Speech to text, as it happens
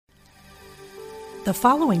The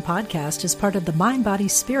following podcast is part of the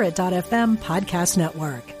MindBodySpirit.fm podcast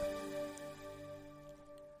network.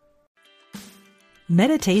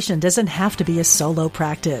 Meditation doesn't have to be a solo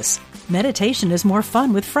practice. Meditation is more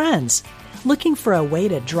fun with friends. Looking for a way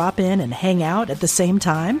to drop in and hang out at the same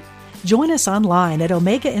time? Join us online at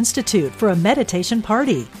Omega Institute for a meditation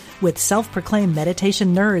party with self-proclaimed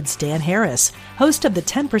meditation nerds Dan Harris, host of the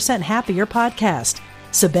 10% Happier podcast,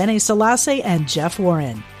 Sebene Selassie, and Jeff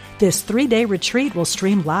Warren. This 3-day retreat will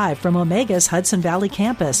stream live from Omega's Hudson Valley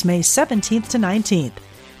campus May 17th to 19th.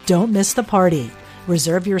 Don't miss the party.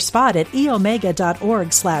 Reserve your spot at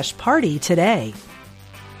eomega.org/party today.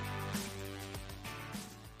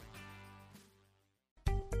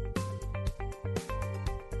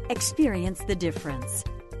 Experience the difference.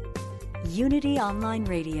 Unity Online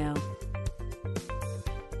Radio.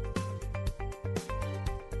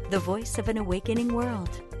 The voice of an awakening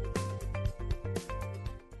world.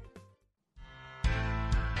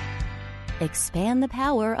 Expand the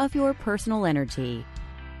power of your personal energy.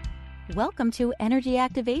 Welcome to Energy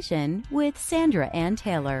Activation with Sandra Ann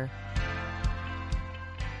Taylor.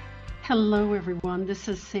 Hello, everyone. This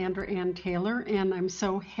is Sandra Ann Taylor, and I'm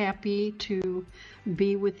so happy to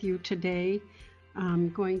be with you today. I'm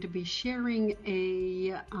going to be sharing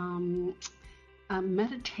a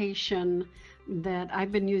meditation that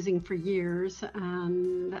I've been using for years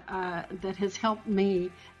and that has helped me,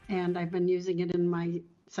 and I've been using it in my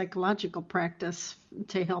psychological practice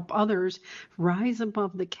to help others rise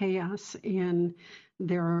above the chaos in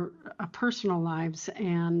their personal lives.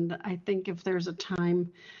 And I think if there's a time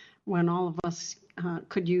when all of us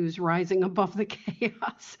could use rising above the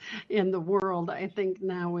chaos in the world, I think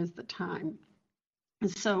now is the time.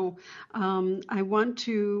 So I want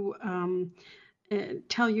to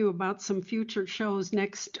tell you about some future shows.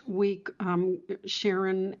 Next week,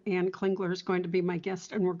 Sharon Ann Klingler is going to be my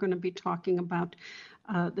guest, and we're going to be talking about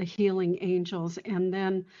the healing angels. And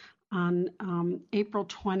then on April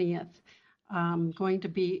 20th, I'm going to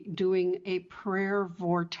be doing a prayer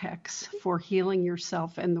vortex for healing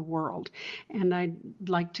yourself and the world. And I'd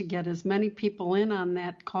like to get as many people in on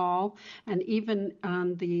that call, and even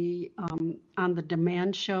on the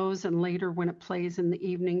demand shows and later when it plays in the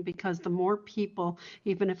evening, because the more people,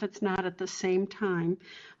 even if it's not at the same time,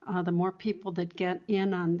 the more people that get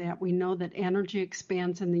in on that, we know that energy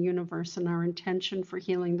expands in the universe, and our intention for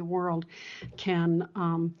healing the world can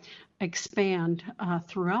expand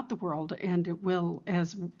throughout the world, and it will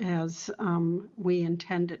as we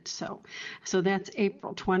intend it. So that's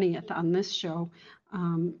April 20th on this show.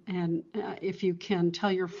 And if you can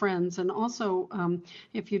tell your friends, and also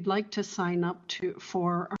if you'd like to sign up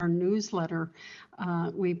for our newsletter,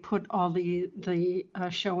 we put all the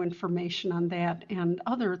show information on that, and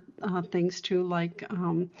other things too, like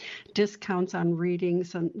discounts on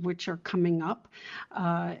readings which are coming up,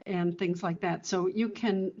 and things like that. So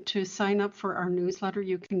to sign up for our newsletter,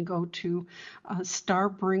 you can go to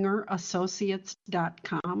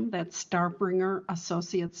starbringerassociates.com. That's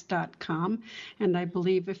starbringerassociates.com. And I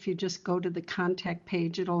believe if you just go to the contact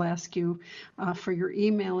page, it'll ask you for your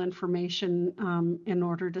email information in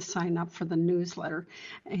order to sign up for the newsletter.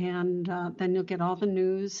 And then you'll get all the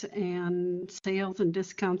news and sales and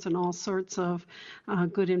discounts and all sorts of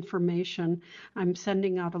good information. I'm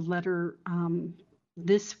sending out a letter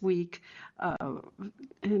this week,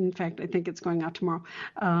 in fact, I think it's going out tomorrow,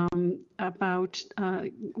 about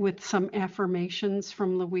with some affirmations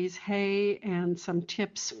from Louise Hay and some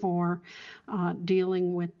tips for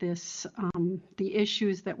dealing with this, the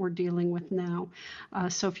issues that we're dealing with now.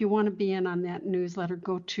 So if you want to be in on that newsletter,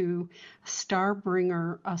 go to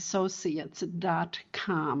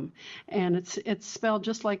starbringerassociates.com, and it's spelled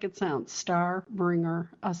just like it sounds,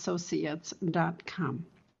 starbringerassociates.com.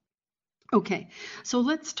 Okay, so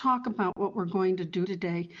let's talk about what we're going to do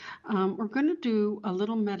today. We're going to do a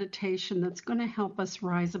little meditation that's going to help us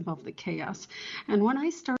rise above the chaos. And when I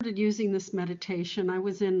started using this meditation, I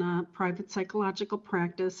was in a private psychological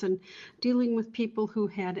practice and dealing with people who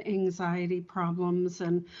had anxiety problems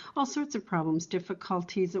and all sorts of problems,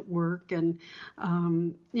 difficulties at work, and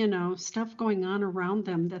stuff going on around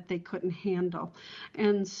them that they couldn't handle.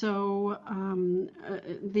 And so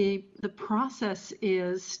the process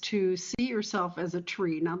is to see yourself as a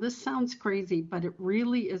tree. Now, this sounds crazy, but it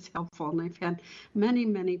really is helpful. And I've had many,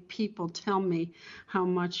 many people tell me how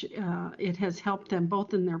much it has helped them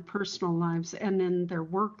both in their personal lives and in their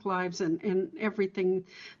work lives and everything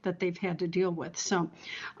that they've had to deal with. So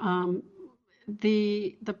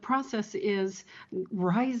the process is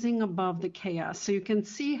rising above the chaos. So you can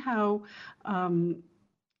see how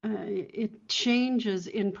it changes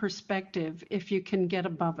in perspective if you can get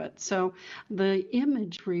above it. So the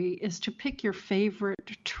imagery is to pick your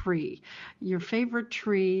favorite tree. Your favorite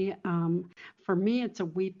tree, for me, it's a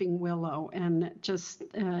weeping willow, and it just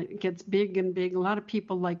gets big and big. A lot of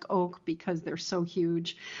people like oak because they're so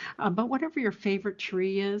huge. But whatever your favorite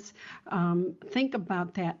tree is, think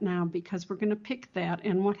about that now, because we're going to pick that.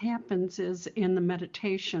 And what happens is in the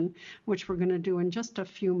meditation, which we're going to do in just a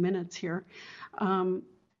few minutes here,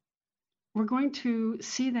 we're going to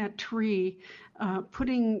see that tree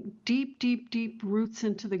putting deep, deep, deep roots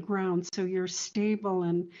into the ground, so you're stable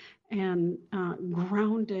and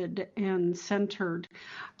grounded and centered.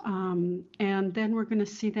 And then we're going to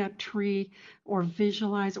see that tree, or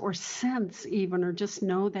visualize, or sense even, or just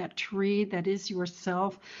know that tree that is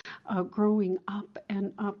yourself growing up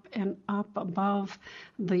and up and up above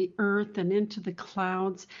the earth and into the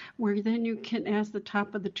clouds, where then you can, as the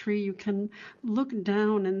top of the tree, you can look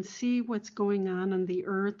down and see what's going on the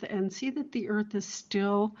earth, and see that the earth is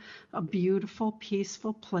still a beautiful,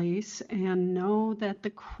 peaceful place, and know that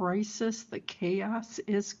the crisis, the chaos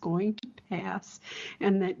is going to pass,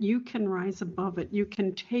 and that you can rise above it. You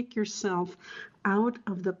can take yourself out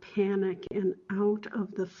of the panic and out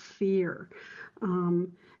of the fear.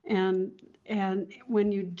 And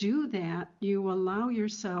when you do that, you allow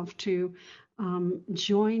yourself to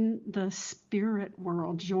join the spirit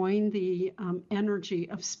world, join the energy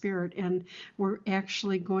of spirit. And we're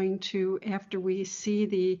actually going to, after we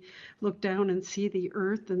look down and see the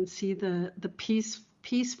earth and see the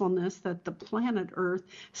peacefulness that the planet Earth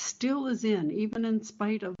still is in, even in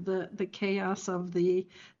spite of the chaos of the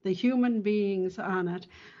human beings on it.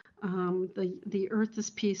 The earth is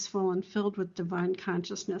peaceful and filled with divine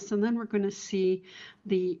consciousness. And then we're going to see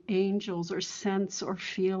the angels, or sense or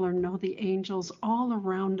feel or know the angels all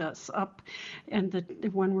around us up, and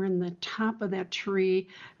when we're in the top of that tree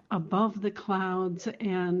above the clouds,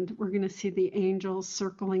 and we're going to see the angels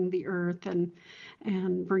circling the earth and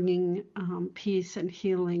bringing peace and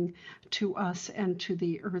healing to us and to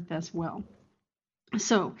the earth as well.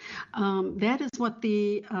 So that is what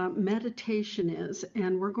the meditation is,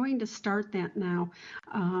 and we're going to start that now.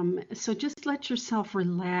 So just let yourself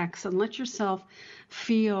relax and let yourself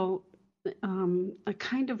feel a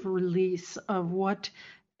kind of release of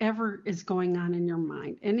whatever is going on in your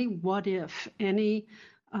mind. Any what if, any,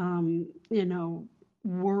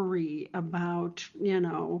 worry about,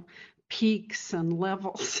 peaks and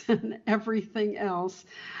levels and everything else.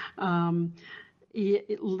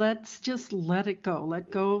 Let's just let it go.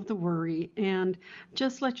 Let go of the worry, and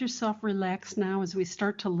just let yourself relax now as we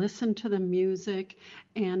start to listen to the music,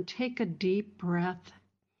 and take a deep breath.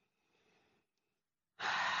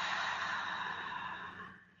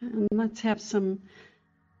 And let's have some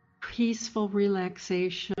peaceful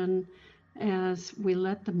relaxation as we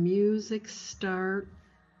let the music start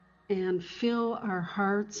and fill our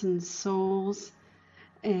hearts and souls.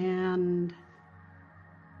 And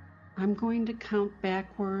I'm going to count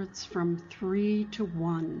backwards from 3 to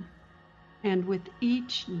 1. And with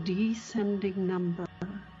each descending number,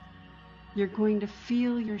 you're going to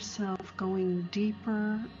feel yourself going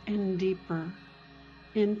deeper and deeper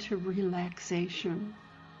into relaxation.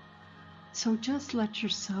 So just let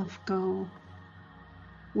yourself go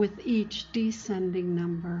with each descending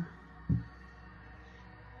number.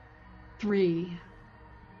 3.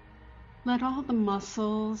 Let all the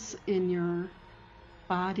muscles in your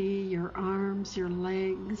body, your arms, your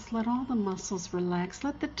legs, let all the muscles relax.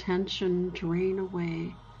 Let the tension drain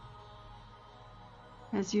away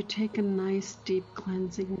as you take a nice deep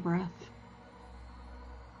cleansing breath.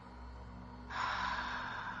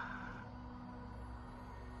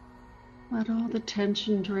 Let all the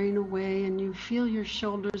tension drain away, and you feel your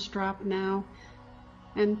shoulders drop now.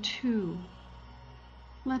 And 2,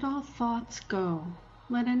 let all thoughts go.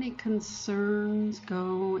 Let any concerns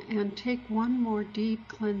go, and take one more deep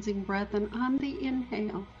cleansing breath. And on the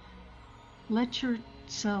inhale, let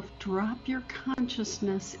yourself drop your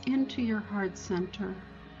consciousness into your heart center.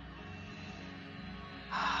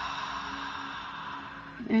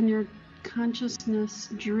 And your consciousness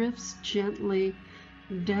drifts gently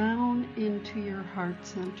down into your heart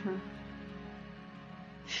center,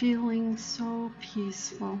 feeling so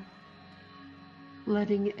peaceful.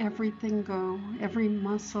 Letting everything go, every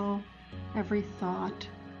muscle, every thought,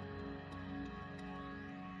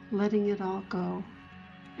 letting it all go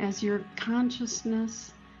as your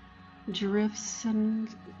consciousness drifts and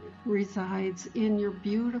resides in your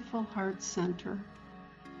beautiful heart center.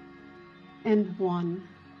 And 1,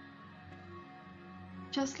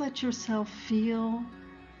 just let yourself feel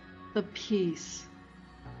the peace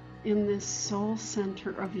in this soul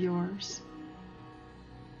center of yours.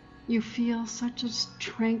 You feel such a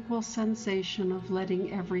tranquil sensation of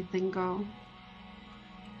letting everything go.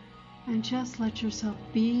 And just let yourself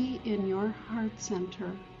be in your heart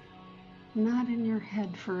center, not in your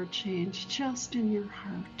head for a change, just in your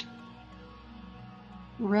heart.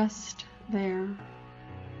 Rest there.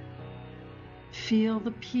 Feel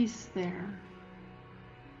the peace there.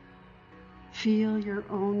 Feel your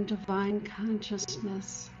own divine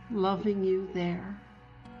consciousness loving you there.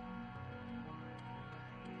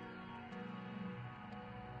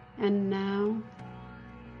 And now,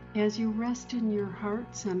 as you rest in your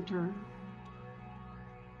heart center,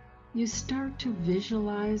 you start to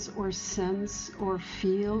visualize or sense or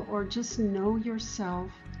feel or just know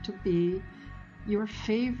yourself to be your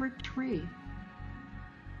favorite tree.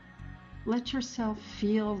 Let yourself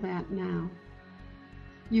feel that now.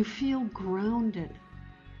 You feel grounded,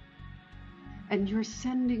 and you're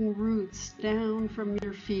sending roots down from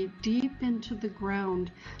your feet deep into the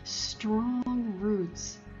ground, strong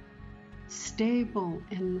roots, stable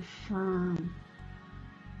and firm.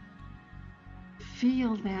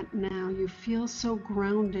 Feel that now. You feel so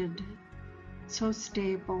grounded, so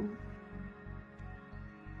stable,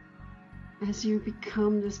 as you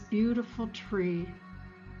become this beautiful tree.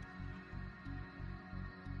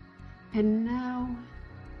 And now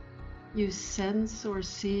you sense or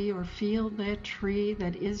see or feel that tree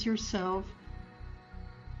that is yourself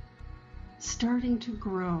starting to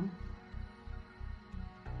grow,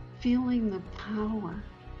 feeling the power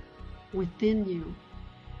within you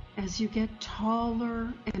as you get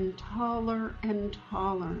taller and taller and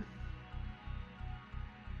taller.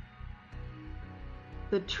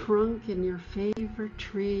 The trunk in your favorite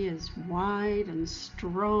tree is wide and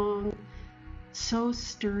strong, so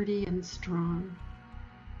sturdy and strong.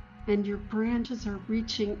 And your branches are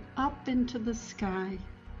reaching up into the sky.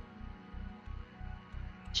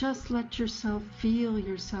 Just let yourself feel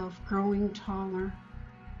yourself growing taller,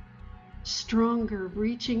 stronger,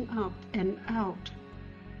 reaching up and out.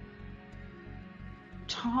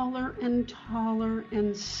 Taller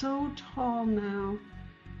and so tall now.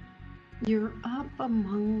 You're up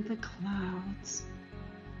among the clouds.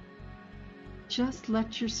 Just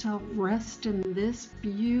let yourself rest in this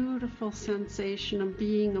beautiful sensation of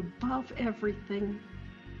being above everything,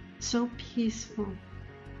 so peaceful.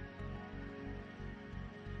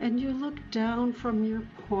 And you look down from your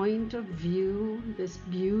point of view, this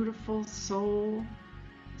beautiful soul,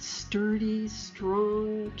 sturdy,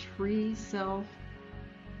 strong tree self,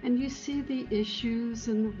 and you see the issues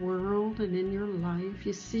in the world and in your life.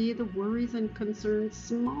 You see the worries and concerns,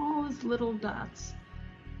 small as little dots.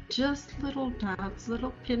 Just little dots,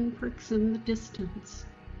 little pinpricks in the distance.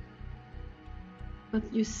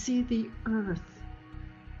 But you see the earth,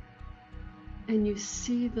 and you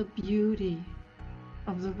see the beauty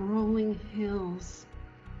of the rolling hills,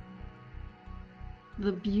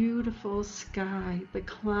 the beautiful sky, the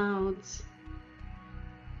clouds,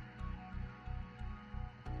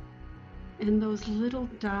 and those little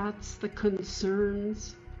dots, the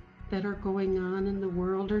concerns that are going on in the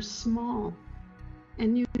world are small.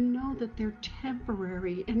 And you know that they're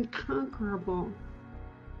temporary and conquerable.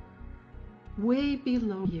 Way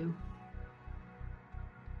below you,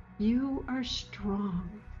 you are strong,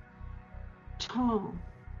 tall,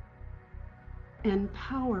 and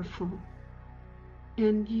powerful,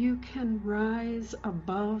 and you can rise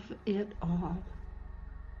above it all.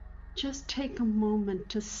 Just take a moment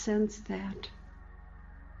to sense that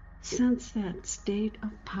state of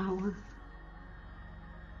power.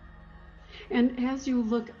 And as you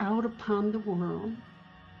look out upon the world,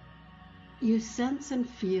 you sense and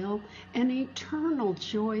feel an eternal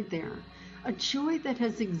joy there, a joy that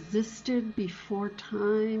has existed before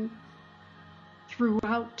time,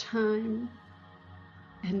 throughout time,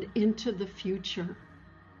 and into the future.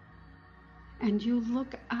 And you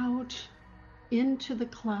look out into the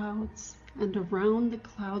clouds and around the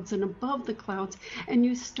clouds and above the clouds, and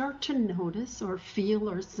you start to notice or feel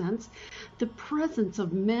or sense the presence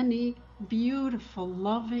of many beautiful,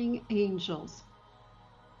 loving angels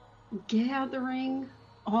gathering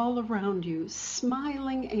all around you,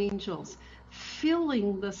 smiling angels,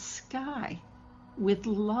 filling the sky with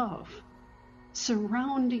love,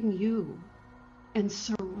 surrounding you and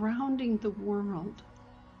surrounding the world,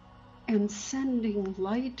 and sending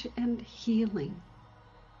light and healing.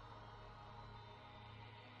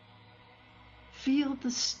 Feel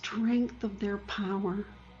the strength of their power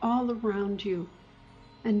all around you,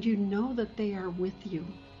 and you know that they are with you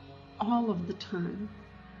all of the time.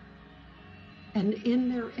 And in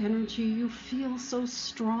their energy, you feel so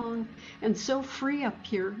strong and so free up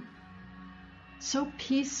here, so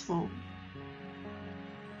peaceful,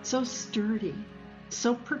 so sturdy,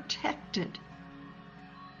 so protected,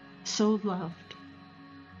 so loved.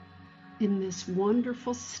 In this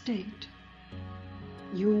wonderful state,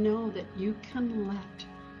 you know that you can let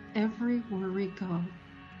every worry go.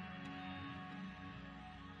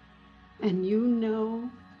 And you know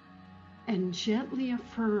and gently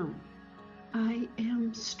affirm, I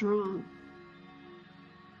am strong.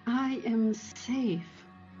 I am safe.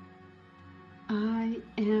 I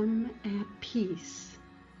am at peace.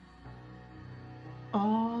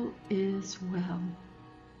 All is well.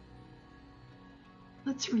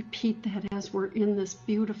 Let's repeat that as we're in this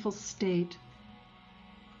beautiful state,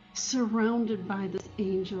 surrounded by the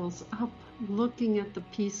angels, up looking at the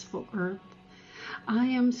peaceful earth. I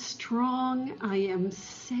am strong. I am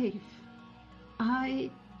safe. I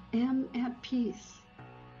am at peace.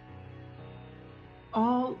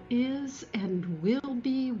 All is and will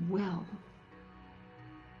be well.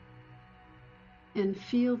 And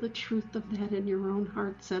feel the truth of that in your own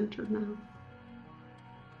heart center now.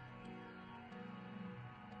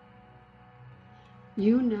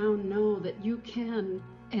 You now know that you can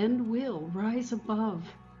and will rise above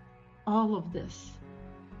all of this.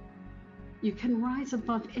 You can rise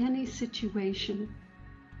above any situation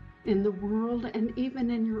in the world and even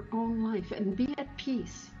in your own life and be at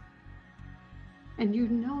peace. And you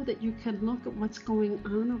know that you can look at what's going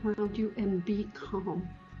on around you and be calm.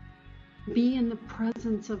 Be in the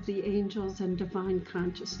presence of the angels and divine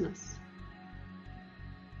consciousness.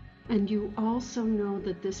 And you also know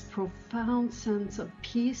that this profound sense of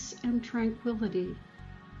peace and tranquility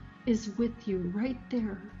is with you right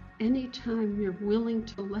there anytime you're willing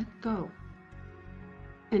to let go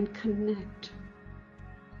and connect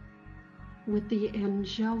with the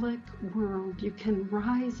angelic world. You can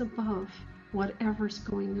rise above whatever's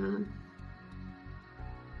going on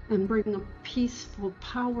and bring a peaceful,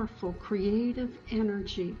 powerful, creative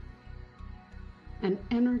energy, an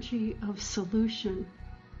energy of solution,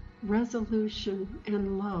 resolution,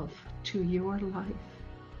 and love to your life.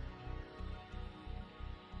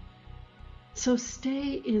 So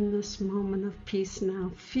stay in this moment of peace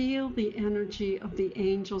now. Feel the energy of the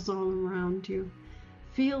angels all around you.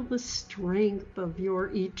 Feel the strength of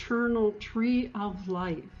your eternal tree of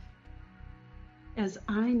life. As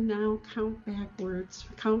I now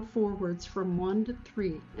count forwards from 1 to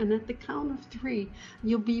 3, and at the count of 3,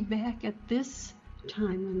 you'll be back at this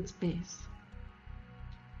time and space,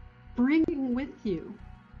 bringing with you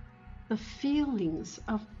the feelings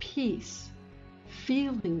of peace,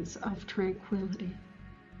 feelings of tranquility.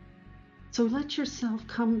 So let yourself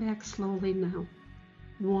come back slowly now.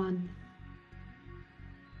 1.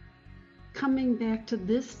 Coming back to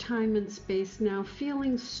this time and space now,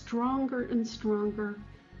 feeling stronger and stronger,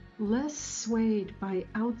 less swayed by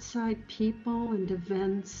outside people and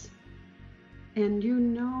events. And you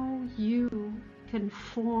know you can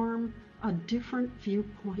form a different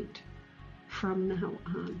viewpoint from now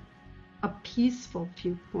on, a peaceful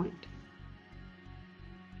viewpoint,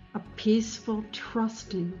 a peaceful,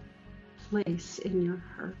 trusting place in your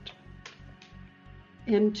heart.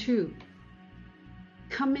 And 2,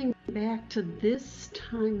 coming back to this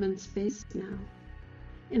time and space now,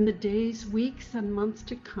 in the days, weeks, and months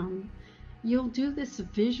to come, you'll do this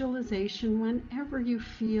visualization whenever you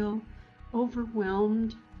feel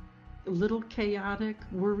overwhelmed, a little chaotic,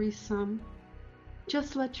 worrisome.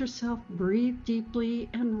 Just let yourself breathe deeply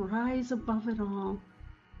and rise above it all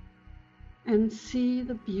and see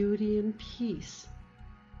the beauty and peace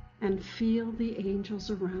and feel the angels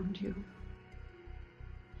around you.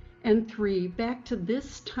 And 3, back to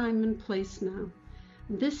this time and place now.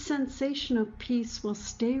 This sensation of peace will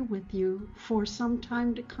stay with you for some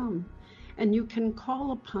time to come, and you can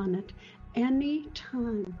call upon it any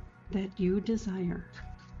time that you desire.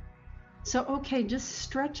 So, okay, just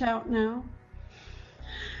stretch out now.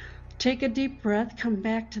 Take a deep breath, come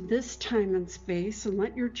back to this time and space, and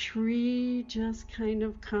let your tree just kind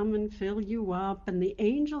of come and fill you up. And the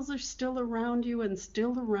angels are still around you and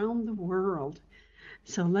still around the world.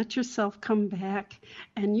 So let yourself come back,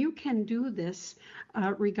 and you can do this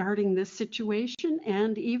regarding this situation,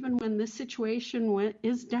 and even when this situation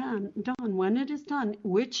is done, when it is done,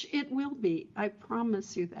 which it will be, I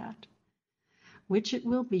promise you that, which it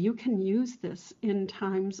will be, you can use this in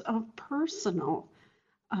times of personal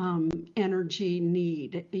energy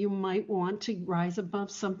need. You might want to rise above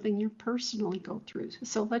something you personally go through.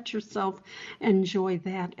 So let yourself enjoy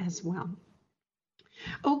that as well.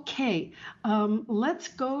 Okay, let's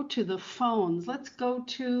go to the phones. Let's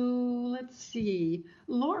see,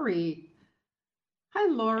 Lori. Hi,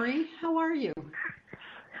 Lori. How are you?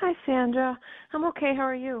 Hi, Sandra. I'm okay. How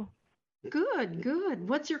are you? Good, good.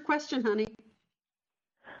 What's your question, honey?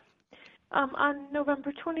 On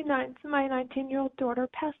November 29th, my 19-year-old daughter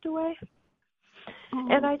passed away. Oh,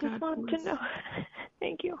 And I just God wanted bless. to know,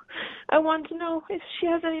 thank you. I wanted to know if she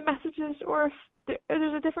has any messages or if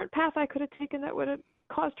there's a different path I could have taken that would have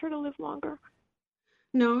caused her to live longer.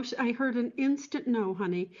 No, I heard an instant no,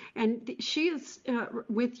 honey. And she is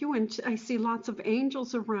with you, and I see lots of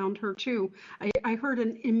angels around her too. I heard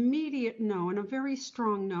an immediate no and a very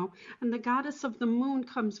strong no. And the goddess of the moon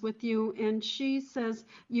comes with you, and she says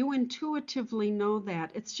you intuitively know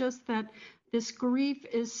that. It's just that this grief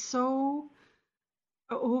is so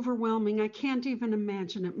overwhelming. I can't even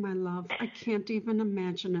imagine it, my love. I can't even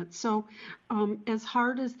imagine it. So, as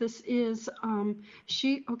hard as this is,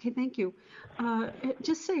 okay, thank you.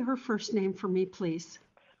 Just say her first name for me, please.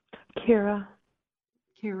 Kira.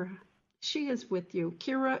 Kira. She is with you.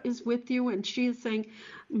 Kira is with you, and she is saying,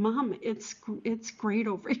 Mom, it's great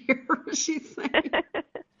over here. She's saying,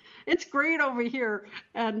 it's great over here.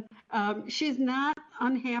 And she's not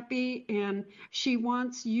unhappy, and she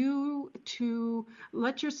wants you to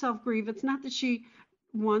let yourself grieve. It's not that she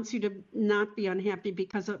wants you to not be unhappy,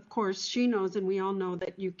 because of course she knows, and we all know,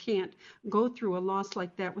 that you can't go through a loss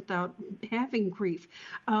like that without having grief.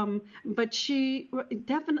 But she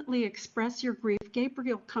definitely express your grief.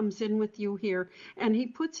 Gabriel comes in with you here, and he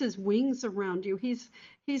puts his wings around you. He's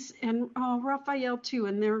and Raphael too,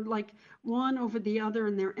 and they're like one over the other,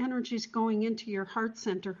 and their energy's going into your heart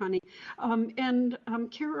center, honey.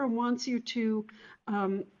 Kira wants you to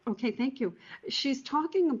okay, thank you. She's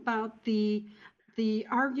talking about the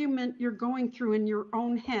argument you're going through in your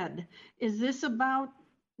own head. Is this about,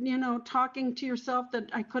 talking to yourself that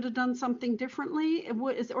I could have done something differently?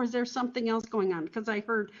 Or is there something else going on? Because I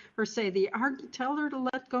heard her say tell her to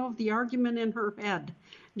let go of the argument in her head.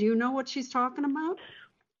 Do you know what she's talking about?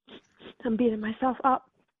 I'm beating myself up.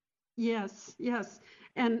 Yes, yes.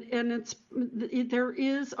 And there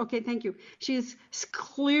is, okay, thank you. She's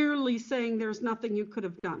clearly saying there's nothing you could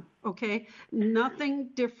have done, okay? Nothing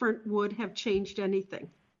different would have changed anything.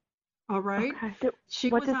 All right? Okay.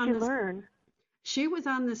 What did she learn? She was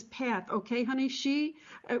on this path, okay, honey?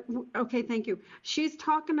 Okay, thank you. She's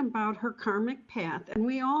talking about her karmic path, and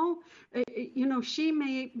we all, she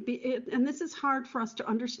may be, and this is hard for us to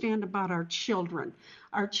understand about our children.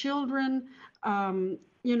 Our children,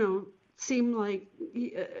 seem like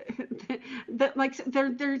that, like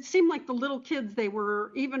they seem like the little kids they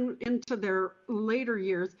were even into their later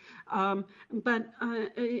years, but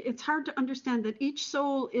it's hard to understand that each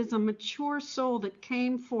soul is a mature soul that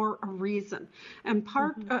came for a reason, and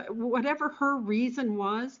whatever her reason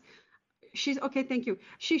was, she's okay, thank you.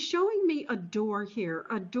 She's showing me a door here,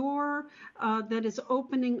 a door that is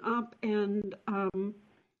opening up, and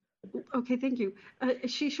okay, thank you.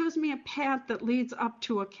 She shows me a path that leads up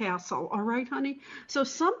to a castle. All right, honey? So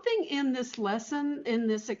something in this lesson, in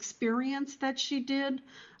this experience that she did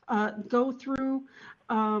go through,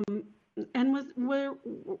 and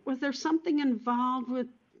was there something involved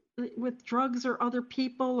with drugs or other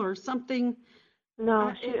people or something?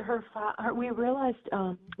 No, we realized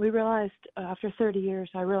after 30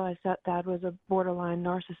 years, I realized that Dad was a borderline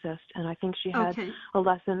narcissist, and I think she had a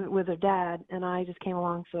lesson with her dad, and I just came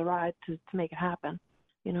along for the ride to make it happen,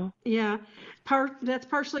 Yeah, that's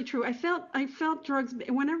partially true. I felt drugs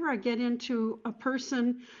whenever I get into a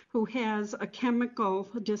person who has a chemical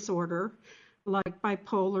disorder, like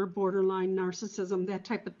bipolar, borderline narcissism, that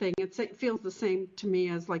type of thing. It feels the same to me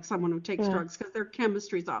as like someone who takes drugs, because their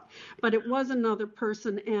chemistry's off. But it was another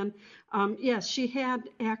person, and yes, she had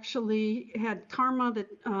actually had karma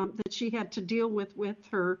that she had to deal with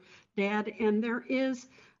her dad. And there is,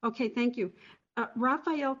 okay, thank you.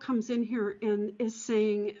 Raphael comes in here and is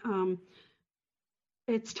saying,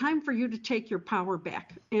 it's time for you to take your power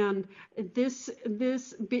back. And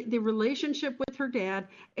the relationship with her dad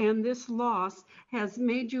and this loss has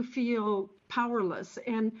made you feel powerless.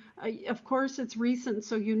 And of course, it's recent,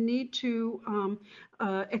 so you need to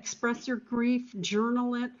express your grief,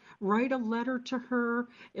 journal it, write a letter to her.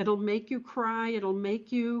 It'll make you cry. It'll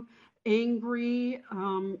make you angry,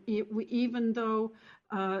 even though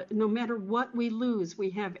no matter what we lose, we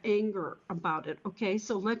have anger about it. Okay,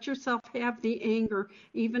 so let yourself have the anger,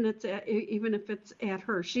 even if it's at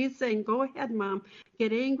her. She's saying, "Go ahead, Mom.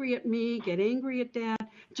 Get angry at me. Get angry at Dad.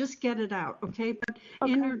 Just get it out." Okay, but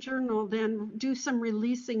in your journal, then do some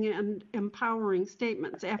releasing and empowering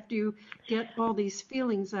statements after you get all these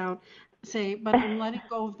feelings out. Say, but I'm letting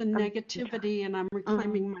go of the negativity and I'm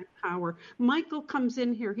reclaiming my power. Michael comes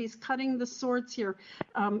in here. He's cutting the swords here.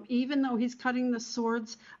 Even though he's cutting the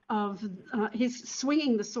swords he's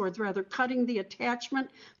swinging the swords, rather, cutting the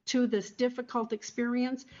attachment to this difficult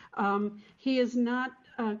experience. He is not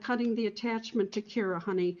cutting the attachment to Kira,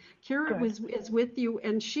 honey. Kira is with you,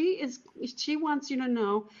 and she wants you to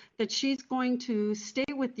know that she's going to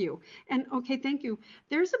stay with you. And okay, thank you.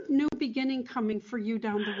 There's a new beginning coming for you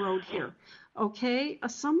down the road here. Okay,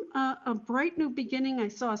 a bright new beginning. I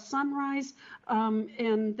saw a sunrise,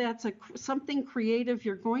 and that's something creative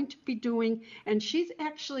you're going to be doing, and she's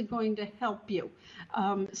actually going to help you.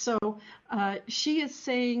 So she is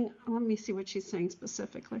saying, let me see what she's saying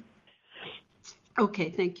specifically. Okay,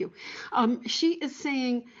 thank you. She is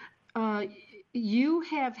saying, you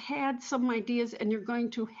have had some ideas, and you're going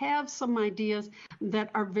to have some ideas that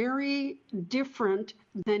are very different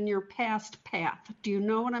than your past path. Do you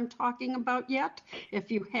know what I'm talking about yet? If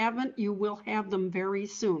you haven't, you will have them very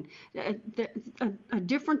soon. A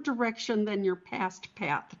different direction than your past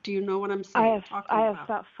path. Do you know what I'm saying? I have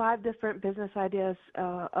about 5 different business ideas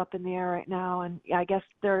up in the air right now, and I guess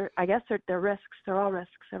they're risks. They're all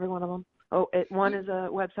risks, every one of them. One is a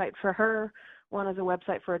website for her. One is a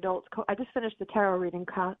website for adults. I just finished the tarot reading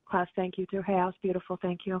class. Thank you to Hay House. Beautiful.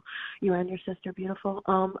 Thank you. You and your sister. Beautiful.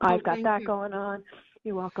 I've got that going on.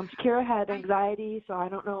 You're welcome. Kira had anxiety, so I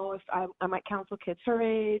don't know if I might counsel kids her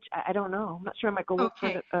age. I don't know. I'm not sure I might go work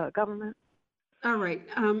for the government. All right.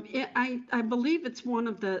 I believe it's one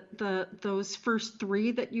of those first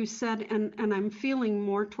 3 that you said, and I'm feeling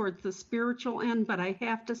more towards the spiritual end, but I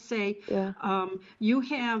have to say, you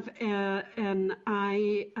have an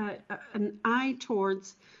eye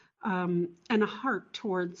towards and a heart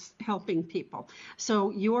towards helping people. So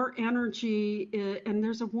your energy, and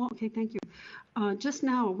there's okay, thank you. Just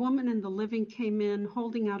now, a woman in the living came in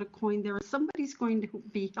holding out a coin. Somebody's going to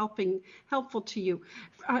be helpful to you.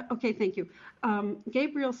 Okay, thank you.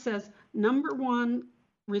 Gabriel says, number 1,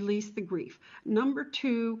 release the grief. Number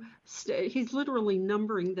 2, he's literally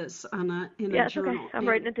numbering this in a journal. Okay. I'm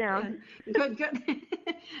writing it down. Good.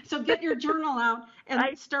 So get your journal out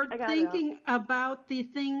and start thinking about the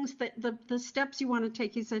things that the steps you want to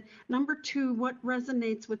take. He said, number 2, what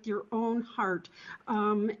resonates with your own heart,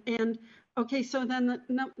 and okay, so then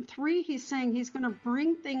 3, he's saying he's going to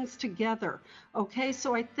bring things together. Okay,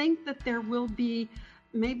 so I think that there will be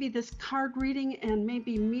maybe this card reading and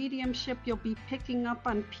maybe mediumship. You'll be picking up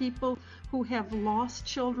on people who have lost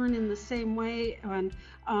children in the same way. And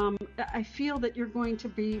I feel that you're going to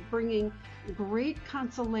be bringing great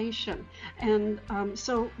consolation. And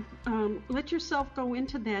so let yourself go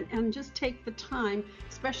into that and just take the time,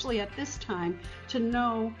 especially at this time, to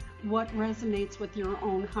know what resonates with your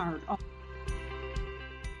own heart.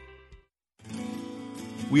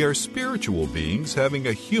 We are spiritual beings having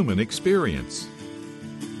a human experience.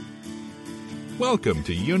 Welcome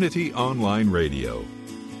to Unity Online Radio,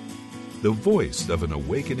 the voice of an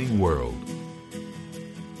awakening world.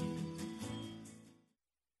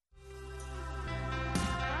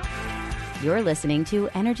 You're listening to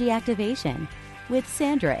Energy Activation with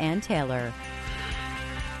Sandra Ann Taylor.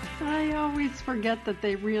 I always forget that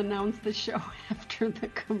they re-announce the show after the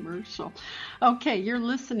commercial. Okay, you're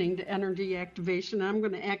listening to Energy Activation. I'm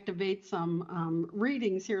going to activate some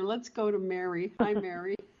readings here. Let's go to Mary. Hi,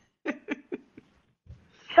 Mary.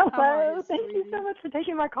 Hello. Thank you so much for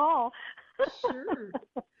taking my call. Sure.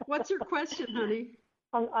 What's your question, honey?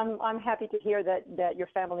 I'm happy to hear that your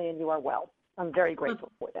family and you are well. I'm very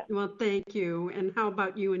grateful for that. Well, thank you. And how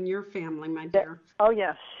about you and your family, my dear? Oh,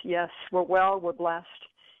 yes. We're well. We're blessed.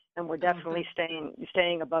 And we're definitely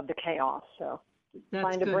staying above the chaos. So that's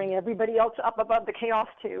trying to good. Bring everybody else up above the chaos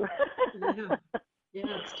too. Yeah,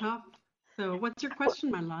 it's tough. So what's your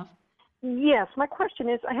question, my love? Yes, my question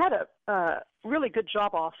is, I had a really good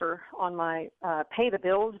job offer on my pay the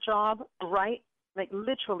bills job,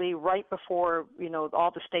 literally right before,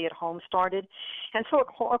 all the stay-at-home started. And so,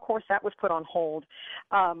 of course, that was put on hold.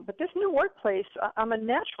 But this new workplace, I'm a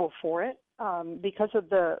natural for it because of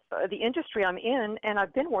the industry I'm in, and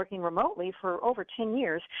I've been working remotely for over 10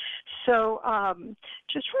 years. So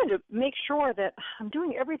just trying to make sure that I'm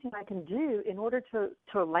doing everything I can do in order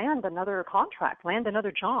to land another contract, land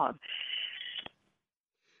another job.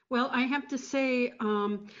 Well, I have to say,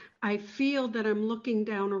 I feel that I'm looking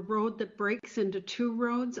down a road that breaks into 2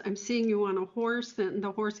 roads. I'm seeing you on a horse, and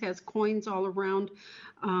the horse has coins all around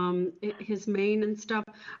his mane and stuff.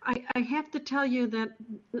 I have to tell you that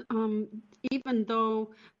even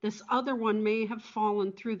though this other one may have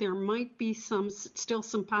fallen through, there might be still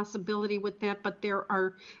some possibility with that, but there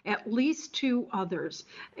are at least 2 others.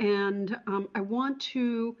 And I want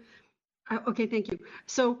to... Okay, thank you.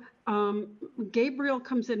 So Gabriel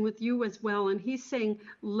comes in with you as well, and he's saying,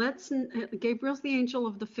 Gabriel's the angel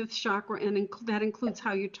of the 5th chakra, and that includes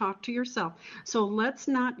how you talk to yourself. So let's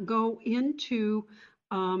not go into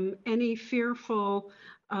any fearful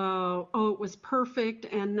oh, it was perfect,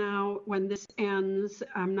 and now when this ends,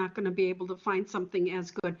 I'm not going to be able to find something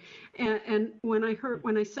as good. And when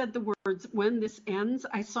I said the words, when this ends,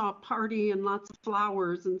 I saw a party and lots of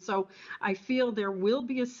flowers. And so I feel there will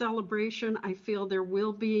be a celebration. I feel there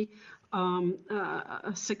will be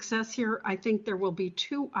a success here. I think there will be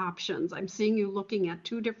two options. I'm seeing you looking at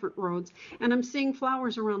two different roads, and I'm seeing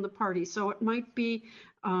flowers around the party. So it might be,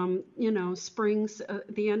 the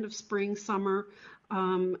end of spring, summer.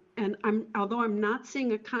 And although I'm not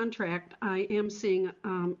seeing a contract, I am seeing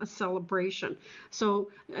a celebration.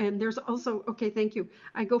 So, and there's also, okay, thank you.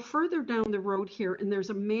 I go further down the road here, and there's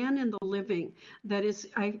a man in the living that is,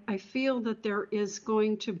 I feel that there is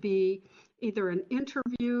going to be either an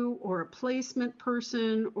interview or a placement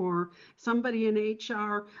person or somebody in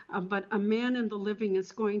HR, but a man in the living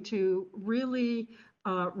is going to really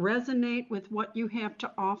resonate with what you have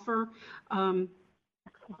to offer.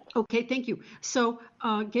 Okay, thank you. So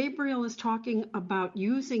Gabriel is talking about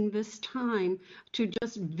using this time to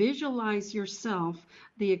just visualize yourself,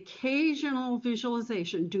 the occasional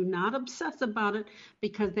visualization. Do not obsess about it,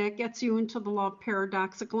 because that gets you into the law of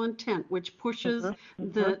paradoxical intent, which pushes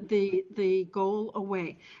the goal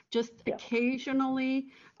away. Just occasionally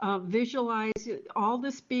visualize all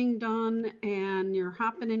this being done, and you're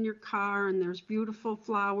hopping in your car and there's beautiful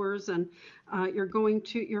flowers, and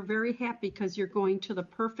you're very happy because you're going to the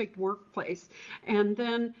perfect workplace. And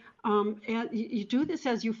then you do this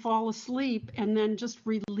as you fall asleep, and then just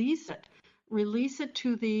release it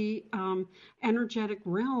to the energetic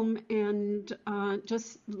realm, and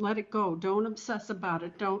just let it go. Don't obsess about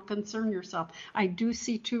it. Don't concern yourself. I do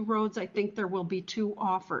see two roads. I think there will be two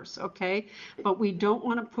offers, okay? But we don't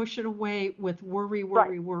want to push it away with worry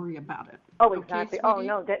about it. Oh, exactly. Okay, oh,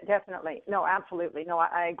 no, definitely. No, absolutely. No,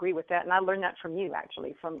 I agree with that. And I learned that from you,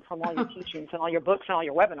 actually, from all your teachings and all your books and all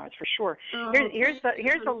your webinars, for sure. Here's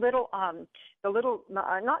a little,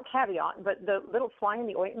 not caveat, but the little fly in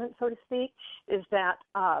the ointment, so to speak, is that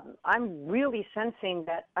I'm really sensing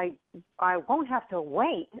that I won't have to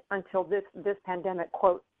wait until this pandemic,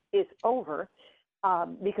 quote, is over,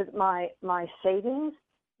 because my savings,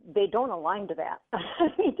 they don't align to that. I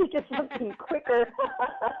need to get something quicker.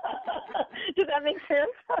 Does that make sense?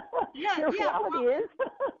 Yeah, reality is.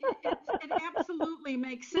 It absolutely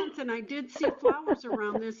makes sense. And I did see flowers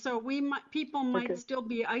around this. So people might still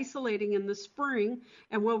be isolating in the spring,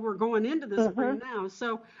 and we're going into the spring now.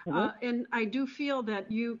 So, and I do feel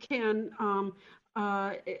that you can,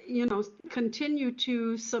 continue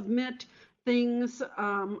to submit things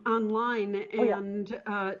online, and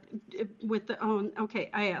with the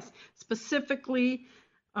I asked specifically,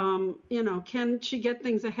 can she get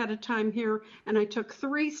things ahead of time here? And I took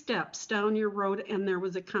 3 steps down your road, and there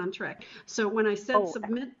was a contract. So when I said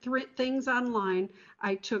submit 3 things online,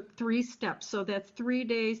 I took 3 steps. So that's 3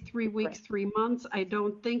 days, 3 weeks, 3 months. I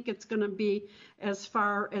don't think it's going to be as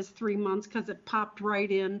far as 3 months, because it popped right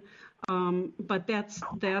in. But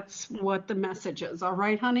that's what the message is. All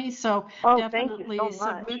right, honey. So definitely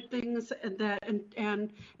submit things that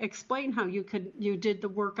and explain how you did the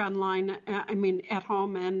work online. At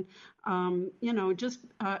home, and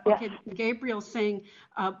Gabriel's saying,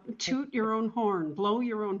 toot your own horn, blow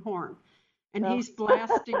your own horn. And he's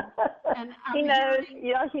blasting. And he knows.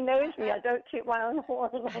 He knows me. I don't toot my own horn.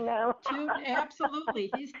 I know.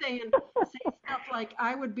 Absolutely. He's saying stuff like,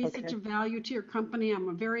 "I would be such a value to your company. I'm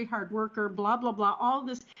a very hard worker." Blah blah blah. All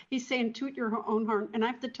this. He's saying, "Toot your own horn." And I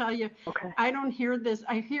have to tell you, I don't hear this.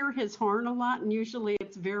 I hear his horn a lot, and usually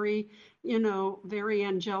it's very, very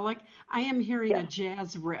angelic. I am hearing a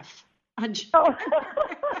jazz riff.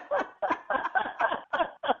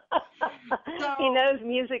 He knows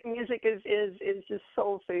music is just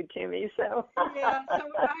soul food to me. So yeah, so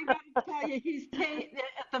I got to tell you,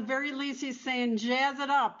 at the very least, he's saying, jazz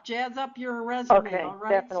up your resume, all right,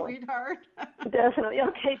 definitely. Sweetheart? Definitely.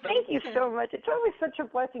 Okay, thank you so much. It's always such a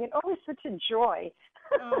blessing and always such a joy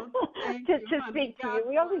to speak to you.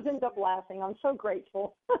 We always end up laughing. I'm so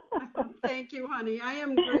grateful. Thank you, honey. I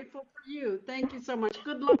am grateful for you. Thank you so much.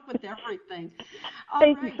 Good luck with everything.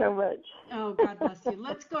 Thank you so much. Oh, God bless you.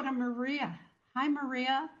 Let's go to Maria. Hi,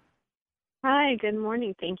 Maria. Hi, good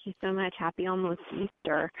morning. Thank you so much. Happy almost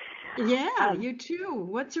Easter. Yeah, you too.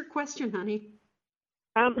 What's your question, honey?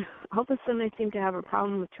 All of a sudden, I seem to have a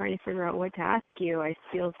problem with trying to figure out what to ask you. I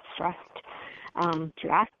feel stressed to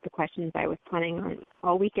ask the questions I was planning on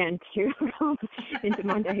all weekend to into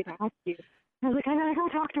Monday to ask you. I was like, I gotta go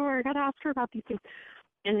talk to her. I gotta ask her about these things.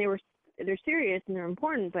 And they're serious and they're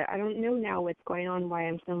important, but I don't know now what's going on, why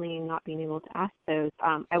I'm suddenly not being able to ask those.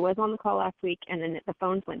 I was on the call last week, and then the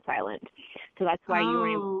phones went silent. So that's why you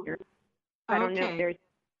weren't able to hear. I don't know if there's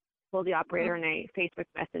told the operator and I Facebook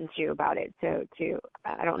messaged you about it. So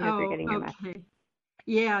I don't know if you're getting your message.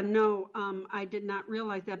 Yeah, no, I did not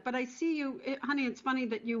realize that. But I see you, honey, it's funny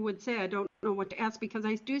that you would say I don't know what to ask, because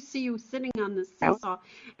I do see you sitting on the seesaw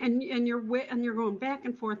and you're going back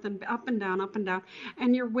and forth and up and down,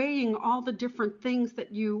 and you're weighing all the different things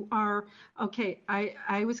that you are, okay,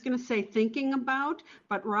 I was going to say thinking about,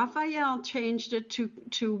 but Raphael changed it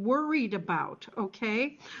to worried about,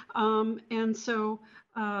 okay? And so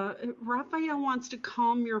Raphael wants to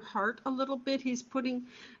calm your heart a little bit. He's putting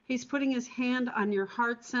his hand on your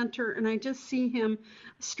heart center, and I just see him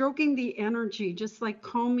stroking the energy, just like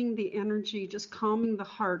calming the energy, just calming the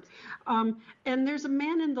heart. And there's a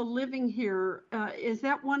man in the living here. Is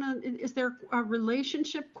there a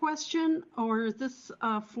relationship question, or is this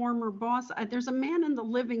a former boss? There's a man in the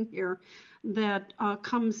living here that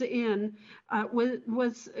comes in.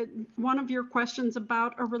 Was one of your questions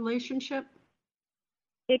about a relationship?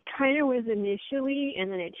 It kind of was initially,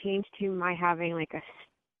 and then it changed to my having like a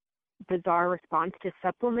bizarre response to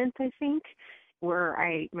supplements, I think, where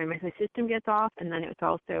my system gets off, and then it's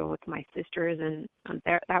also with my sisters and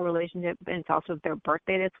that relationship, and it's also their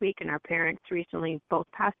birthday this week, and our parents recently both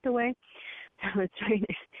passed away. So it's trying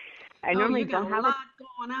to, I normally don't have a lot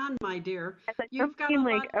going on, my dear. You've got a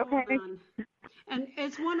lot going on. And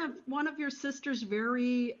is one of your sisters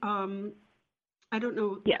very I don't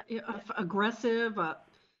know, aggressive?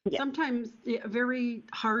 Sometimes very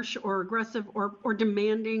harsh or aggressive or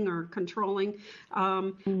demanding or controlling.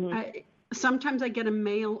 Sometimes I get a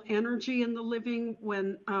male energy in the living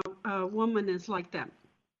when a woman is like that.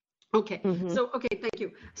 Okay, thank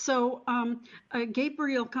you. So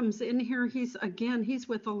Gabriel comes in here. He's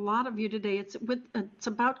with a lot of you today. It's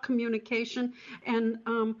about communication, and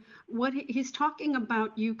what he's talking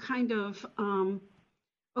about, you kind of.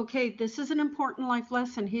 Okay, this is an important life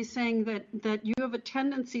lesson. He's saying that you have a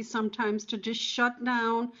tendency sometimes to just shut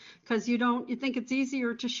down because you think it's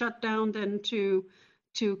easier to shut down than to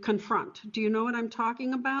confront. Do you know what I'm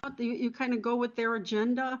talking about? You kind of go with their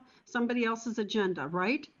agenda, somebody else's agenda,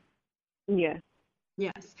 right? Yeah.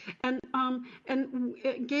 Yes. And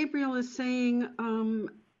Gabriel is saying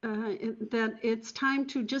that it's time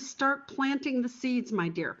to just start planting the seeds, my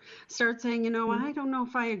dear. Start saying, I don't know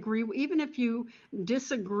if I agree. Even if you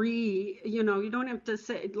disagree, you don't have to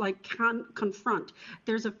say like confront.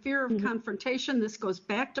 There's a fear of confrontation. This goes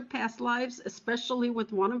back to past lives, especially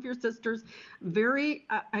with one of your sisters.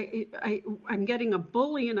 I'm getting a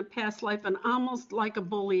bully in a past life and almost like a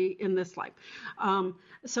bully in this life.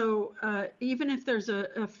 So even if there's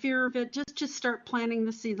a fear of it, just start planting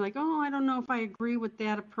the seed. Like, I don't know if I agree with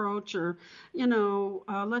that approach, or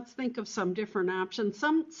let's think of some different options.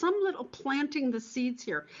 Some little planting the seeds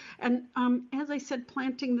here. And as I said,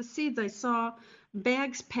 planting the seeds, I saw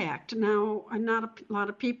bags packed. Now, not a lot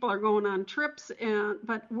of people are going on trips,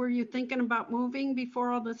 but were you thinking about moving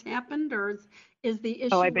before all this happened, or is the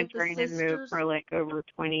issue? I've been trying to move for like over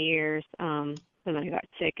 20 years. And then I got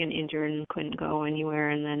sick and injured and couldn't go anywhere,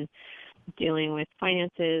 and then dealing with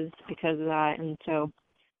finances because of that. And so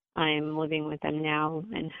I'm living with them now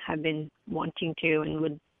and have been wanting to, and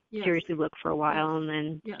would seriously look for a while and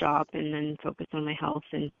then stop and then focus on my health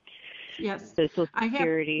and Social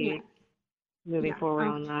Security moving forward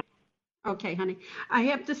on that. Okay, honey. I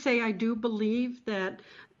have to say I do believe that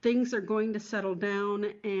things are going to settle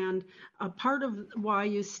down, and a part of why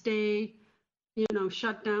you stay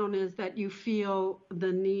shut down is that you feel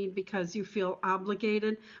the need because you feel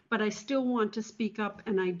obligated. But I still want to speak up,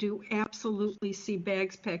 and I do absolutely see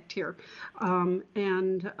bags packed here.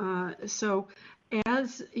 So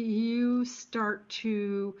as you start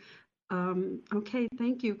to, okay,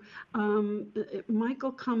 thank you.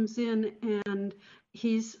 Michael comes in, and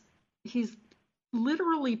he's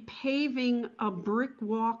literally paving a brick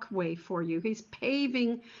walkway for you. He's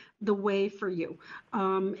paving the way for you.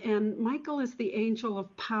 And Michael is the angel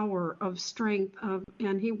of power, of strength,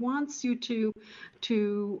 and he wants you to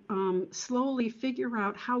slowly figure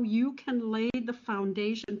out how you can lay the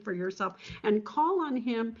foundation for yourself, and call on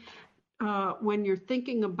him when you're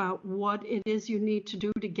thinking about what it is you need to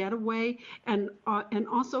do to get away, and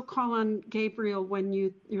also call on Gabriel when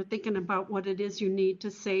you're thinking about what it is you need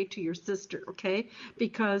to say to your sister, okay?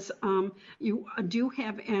 Because you do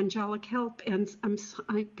have angelic help, and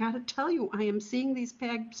I gotta tell you, I am seeing these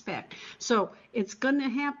bags back. So it's gonna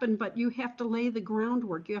happen, but you have to lay the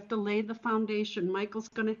groundwork. You have to lay the foundation. Michael's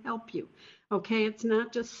gonna help you. Okay, it's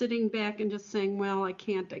not just sitting back and just saying, well, I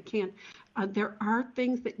can't. There are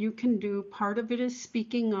things that you can do. Part of it is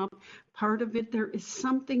speaking up. Part of it, there is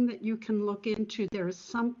something that you can look into. There is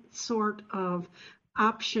some sort of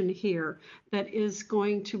option here that is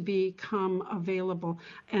going to become available.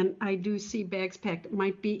 And I do see bags packed. It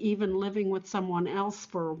might be even living with someone else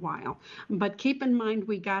for a while. But keep in mind,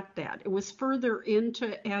 we got that. It was further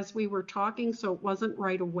into as we were talking, so it wasn't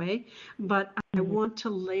right away. But I want to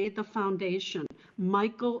lay the foundation.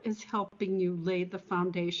 Michael is helping you lay the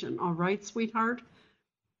foundation. All right, sweetheart?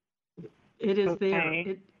 It is there.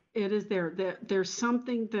 It is there. There's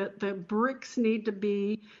something that the bricks need to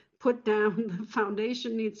be put down, the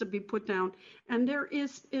foundation needs to be put down, and there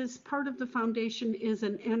is part of the foundation is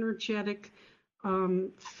an energetic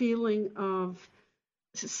feeling of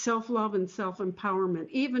self-love and self-empowerment.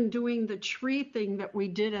 Even doing the tree thing that we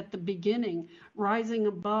did at the beginning, rising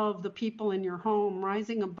above the people in your home,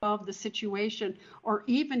 rising above the situation, or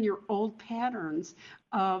even your old patterns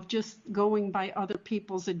of just going by other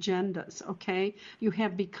people's agendas, okay? You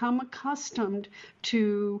have become accustomed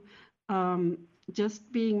to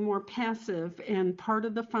just being more passive, and part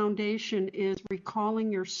of the foundation is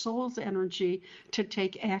recalling your soul's energy to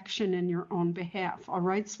take action in your own behalf. All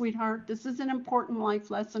right, sweetheart? This is an important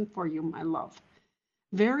life lesson for you, my love.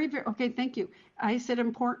 Very, very, okay, thank you. I said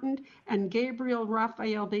important, and Gabriel,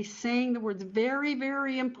 Raphael, they sang the words very,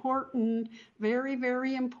 very important, very,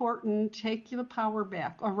 very important. Take the power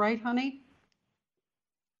back. All right, honey?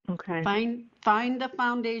 Okay. Find the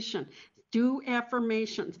foundation. Do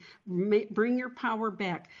affirmations. Bring your power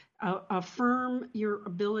back. Affirm your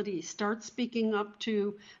ability. Start speaking up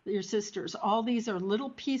to your sisters. All these are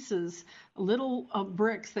little pieces, little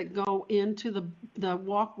bricks that go into the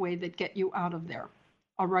walkway that get you out of there.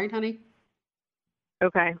 All right, honey?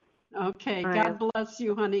 Okay. Okay. All God bless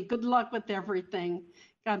you, honey. Good luck with everything.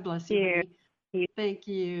 God bless you, honey. Thank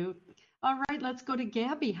you. All right, let's go to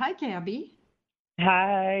Gabby. Hi, Gabby.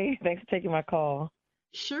 Hi. Thanks for taking my call.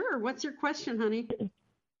 Sure. What's your question, honey?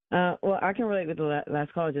 Well, I can relate with the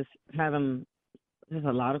last call. Just having there's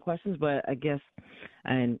a lot of questions, but I guess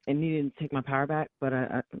and needing to take my power back. But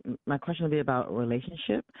my question would be about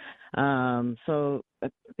relationship. So I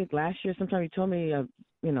think last year, sometime you told me,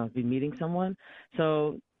 be meeting someone.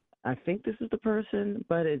 So I think this is the person,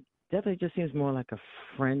 but it definitely just seems more like a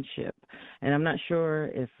friendship. And I'm not sure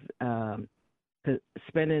if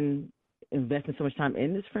investing so much time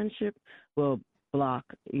in this friendship will block,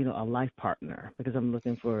 a life partner, because I'm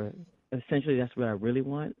looking for, essentially that's what I really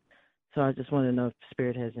want. So I just want to know if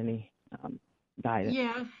Spirit has any guidance.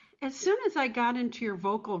 Yeah. As soon as I got into your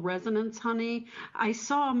vocal resonance, honey, I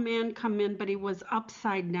saw a man come in, but he was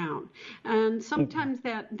upside down. And sometimes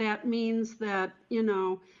that means that,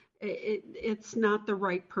 it's not the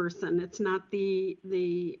right person. It's not the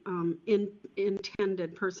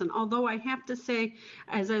intended person. Although I have to say,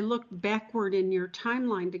 as I look backward in your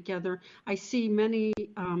timeline together, I see many,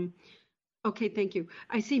 okay, thank you.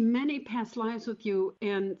 I see many past lives with you,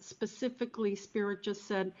 and specifically Spirit just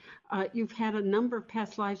said you've had a number of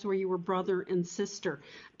past lives where you were brother and sister.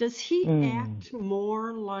 Does he act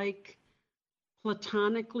more like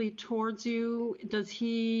platonically towards you? Does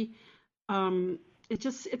he,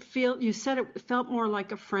 you said it felt more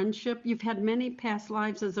like a friendship. You've had many past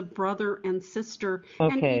lives as a brother and sister,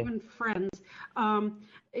 and even friends. I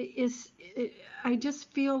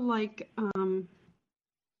just feel like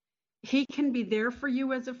he can be there for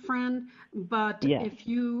you as a friend, but if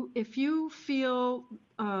you feel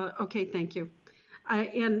okay, thank you.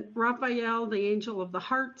 And Raphael, the angel of the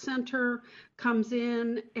heart center, comes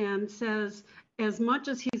in and says, as much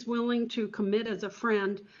as he's willing to commit as a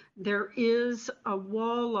friend, there is a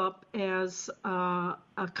wall up as a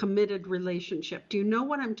committed relationship. Do you know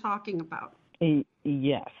what I'm talking about?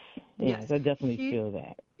 Yes, I definitely feel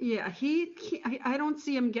that. Yeah, I don't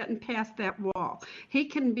see him getting past that wall. He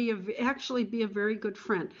can actually be a very good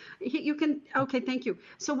friend. Okay, thank you.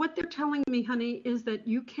 So what they're telling me, honey, is that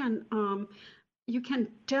you can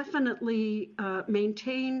definitely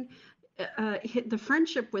maintain the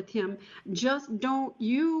friendship with him. Just don't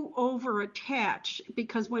you over attach,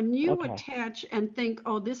 because when you attach and think,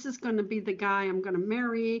 oh, this is going to be the guy I'm going to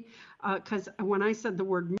marry, because when I said the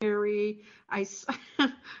word marry, I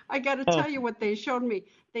got to tell you what they showed me.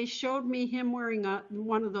 They showed me him wearing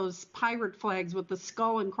one of those pirate flags with the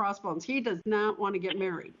skull and crossbones. He does not want to get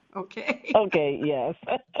married. Okay. Okay. Yes.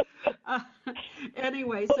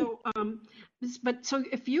 Anyway, so but so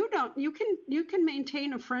if you don't, you can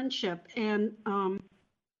maintain a friendship, and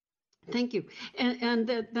Thank you. And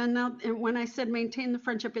then now, and when I said maintain the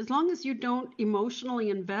friendship, as long as you don't emotionally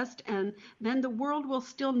invest, and then the world will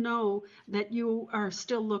still know that you are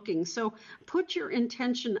still looking. So put your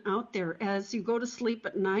intention out there as you go to sleep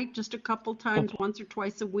at night, just a couple times, once or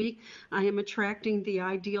twice a week. I am attracting the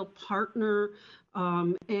ideal partner.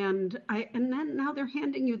 And then now they're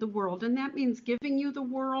handing you the world, and that means giving you the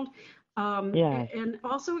world. Yes. And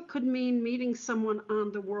also it could mean meeting someone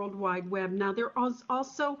on the World Wide Web. Now there is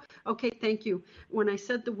also, okay, thank you. When I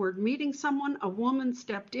said the word meeting someone, a woman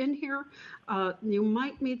stepped in here. You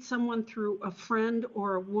might meet someone through a friend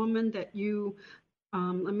or a woman that you,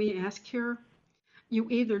 let me ask here. You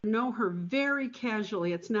either know her very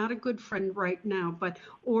casually, it's not a good friend right now,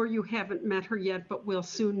 or you haven't met her yet, but will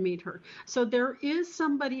soon meet her. So there is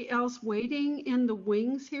somebody else waiting in the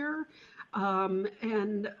wings here.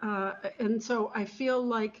 And so I feel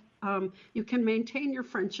like you can maintain your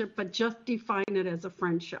friendship, but just define it as a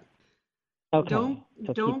friendship. Okay.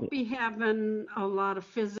 Don't be having a lot of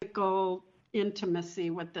physical intimacy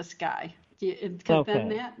with this guy, because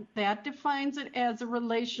then that defines it as a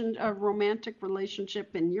romantic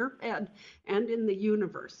relationship in your head and in the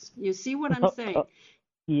universe. You see what I'm saying?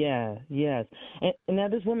 Yeah, yes. And now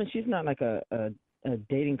this woman, she's not like a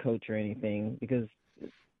dating coach or anything, because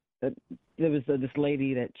there was this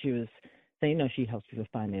lady that she was saying, she helps people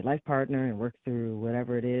find their life partner and work through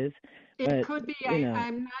whatever it is. It could be.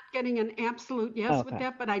 I'm not getting an absolute yes with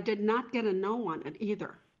that, but I did not get a no on it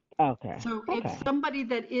either. Okay. So it's somebody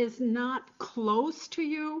that is not close to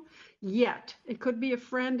you yet. It could be a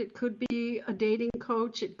friend. It could be a dating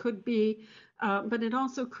coach. It could be, but it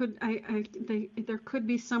also could. There could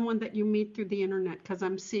be someone that you meet through the internet, because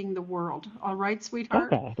I'm seeing the world. All right,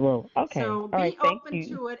 sweetheart. Okay. Well. Okay. So be right, open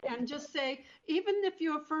to it, and just say, even if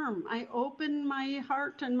you affirm, I open my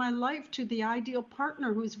heart and my life to the ideal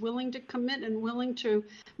partner who's willing to commit and willing to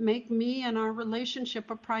make me and our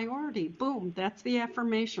relationship a priority. Boom. That's the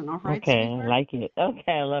affirmation. All right, okay, sweetheart? I like it.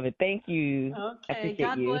 Okay, I love it. Thank you. Okay,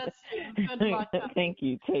 God bless you. Good luck. Thank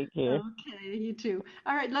you. Take care. Okay, you too.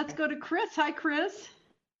 All right, let's go to Chris. Hi, Chris.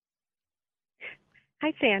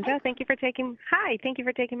 Hi, Sandra. Thank you for taking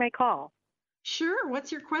my call. Sure.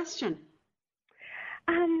 What's your question?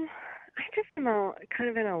 I just am kind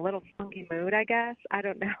of in a little funky mood, I guess. I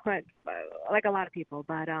don't know, like a lot of people,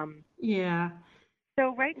 but yeah.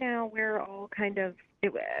 So right now we're all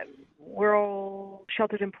we're all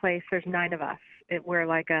sheltered in place. There's 9 of us. We're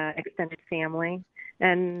like a extended family,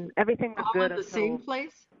 and everything was good. All in the same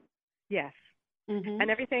place? Yes. Mm-hmm.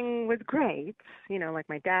 And everything was great. Like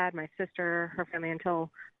my dad, my sister, her family,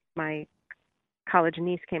 until my college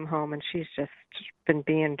niece came home, and she's just been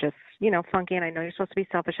being funky. And I know you're supposed to be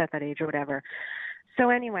selfish at that age or whatever. So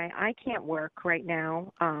anyway, I can't work right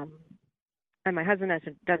now. And my husband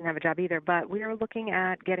doesn't have a job either, but we are looking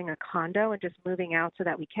at getting a condo and just moving out so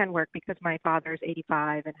that we can work, because my father's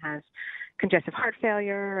 85 and has congestive heart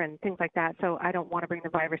failure and things like that. So I don't want to bring the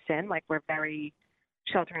virus in. Like, we're very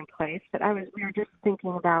shelter in place. But we were just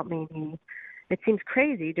thinking about, maybe, it seems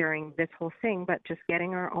crazy during this whole thing, but just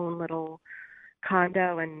getting our own little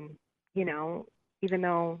condo, and, even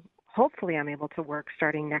though hopefully I'm able to work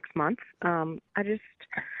starting next month, I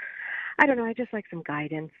don't know, I just like some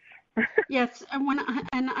guidance. Yes,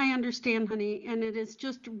 and I understand, honey, and it is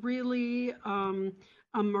just really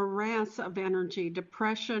a morass of energy,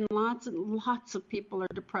 depression. Lots of people are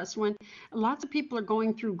depressed. When lots of people are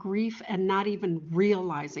going through grief and not even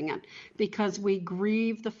realizing it, because we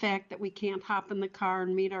grieve the fact that we can't hop in the car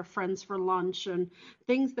and meet our friends for lunch, and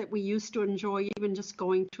things that we used to enjoy, even just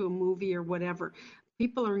going to a movie or whatever.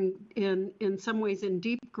 People are in some ways in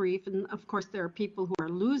deep grief, and of course there are people who are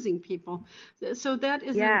losing people. So that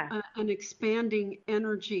is an expanding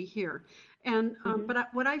energy here. And but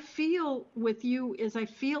what I feel with you is I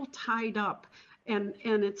feel tied up, and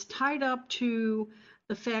it's tied up to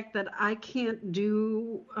the fact that I can't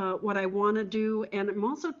do what I want to do, and I'm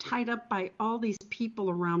also tied up by all these people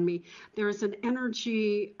around me. There's an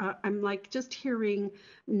energy. I'm like just hearing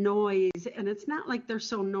noise, and it's not like they're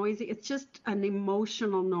so noisy. It's just an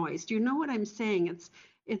emotional noise. Do you know what I'm saying?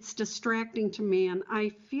 It's distracting to me, and I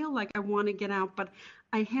feel like I want to get out, but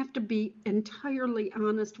I have to be entirely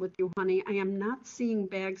honest with you, honey. I am not seeing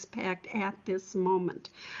bags packed at this moment.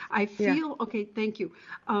 I feel, okay, thank you.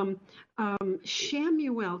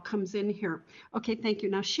 Shamuel comes in here. Okay, thank you.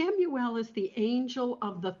 Now, Shamuel is the angel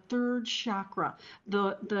of the 3rd chakra,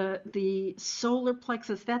 the solar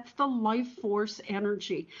plexus. That's the life force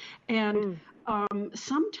energy. And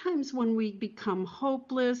Sometimes when we become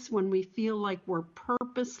hopeless, when we feel like we're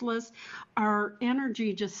purposeless, our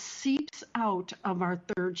energy just seeps out of our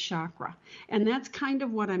third chakra. And that's kind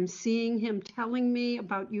of what I'm seeing him telling me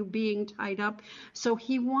about you being tied up. So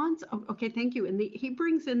he wants, okay, thank you. And he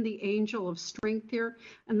brings in the angel of strength here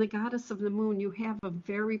and the goddess of the moon. You have a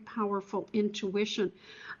very powerful intuition.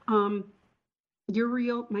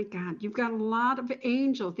 Uriel, my God, you've got a lot of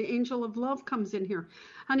angels. The angel of love comes in here.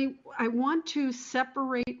 Honey, I want to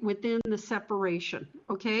separate within the separation,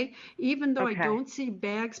 okay? Even though I don't see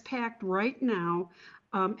bags packed right now.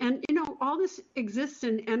 And, all this exists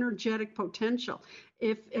in energetic potential.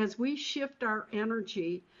 As we shift our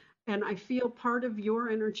energy, and I feel part of your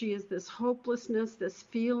energy is this hopelessness, this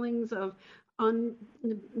feelings of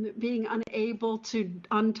being unable to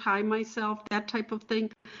untie myself, that type of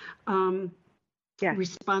thing.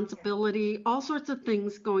 Responsibility, all sorts of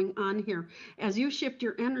things going on here. As you shift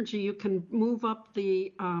your energy, you can move up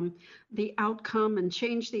the outcome and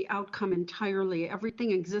change the outcome entirely.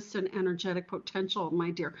 Everything exists in energetic potential,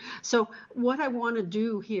 my dear. So what I want to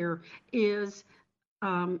do here is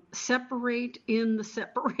separate in the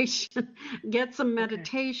separation, get some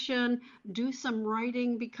meditation, do some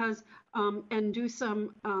writing because and do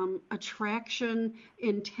some attraction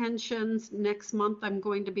intentions. Next month I'm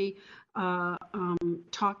going to be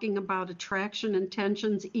talking about attraction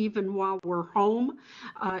intentions even while we're home,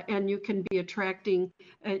 and you can be attracting,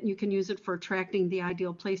 you can use it for attracting the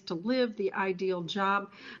ideal place to live, the ideal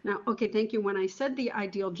job. Now, okay, thank you. When I said the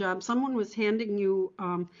ideal job, someone was handing you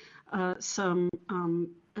some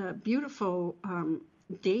beautiful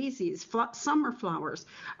daisies, summer flowers.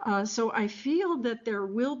 So I feel that there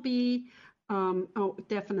will be,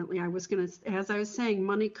 definitely. As I was saying,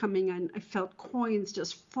 money coming in, I felt coins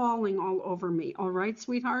just falling all over me. All right,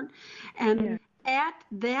 sweetheart? And at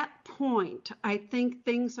that point, I think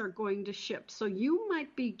things are going to shift. So you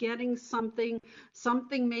might be getting something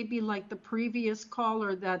maybe like the previous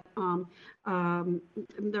caller that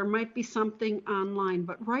there might be something online.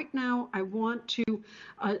 But right now, I want to,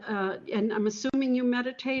 and I'm assuming you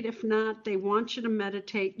meditate. If not, they want you to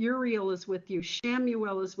meditate. Uriel is with you.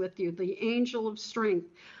 Shamuel is with you. The angel of strength.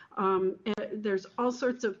 There's all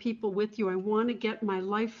sorts of people with you. I want to get my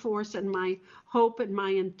life force and my hope and my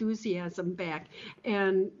enthusiasm back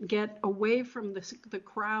and get away from the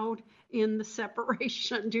crowd in the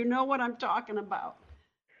separation. Do you know what I'm talking about?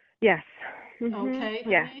 Yes. Mm-hmm. Okay.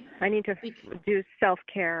 Yeah. I need to do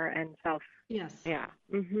self-care and Yes. Yeah.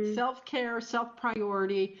 Mm-hmm. Self-care,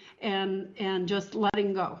 self-priority, and just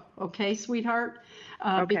letting go. Okay, sweetheart?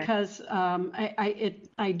 Because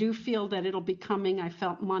I do feel that it'll be coming. I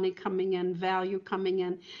felt money coming in, value coming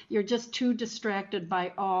in. You're just too distracted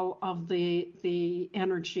by all of the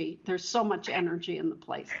energy. There's so much energy in the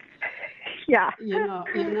place. Yeah. You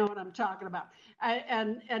know what I'm talking about.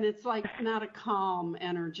 And it's like not a calm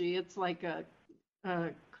energy. It's like a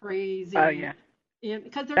crazy. Oh yeah.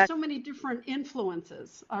 Because there's so many different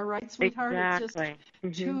influences. All right, sweetheart. Exactly.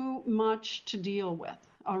 It's just too much to deal with.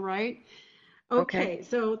 All right. Okay.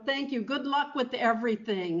 So thank you. Good luck with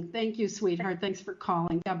everything. Thank you, sweetheart. Thanks for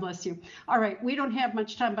calling. God bless you. All right. We don't have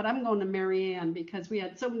much time, but I'm going to Mary Ann because we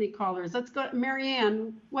had so many callers. Let's go. Mary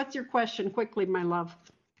Ann, what's your question? Quickly, my love.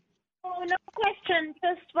 Oh, no question.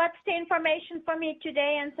 Just what's the information for me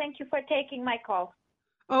today? And thank you for taking my call.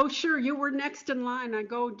 Oh, sure. You were next in line. I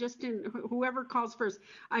go just in whoever calls first.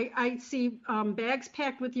 I see bags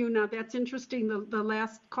packed with you. Now, that's interesting. The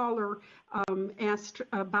last caller asked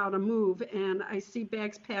about a move, and I see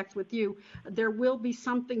bags packed with you. There will be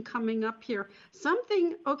something coming up here.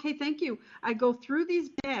 Something, okay, thank you. I go through these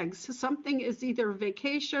bags. Something is either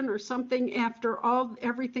vacation or something after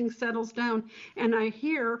everything settles down, and I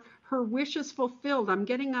hear her wish is fulfilled. I'm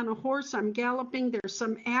getting on a horse, I'm galloping, there's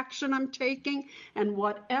some action I'm taking, and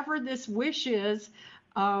whatever this wish is,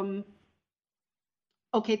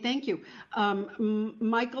 okay, thank you.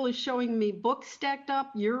 Michael is showing me books stacked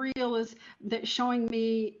up. Uriel is showing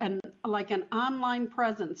me like an online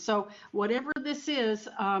presence. So whatever this is,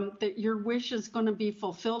 that your wish is going to be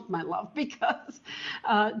fulfilled, my love, because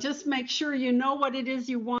just make sure you know what it is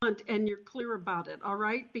you want and you're clear about it, all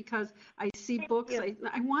right? Because I see books.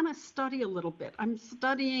 I want to study a little bit. I'm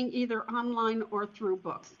studying either online or through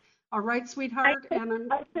books. All right, sweetheart?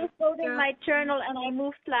 I just wrote in my journal and I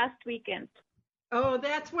moved last weekend. Oh,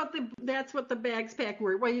 that's what the bags pack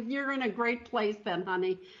were. Well, you're in a great place then,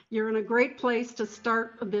 honey. You're in a great place to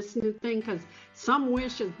start this new thing because some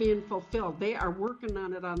wish is being fulfilled. They are working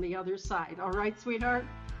on it on the other side. All right, sweetheart?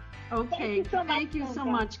 Okay. Thank you so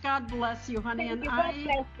much. God bless you, honey. God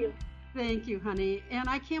bless you. Thank you, honey. And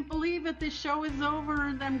I can't believe it. This show is over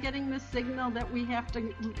and I'm getting the signal that we have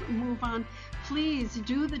to move on. Please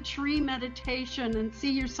do the tree meditation and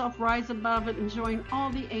see yourself rise above it and join all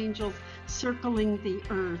the angels circling the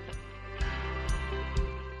earth.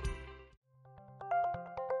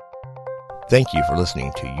 Thank you for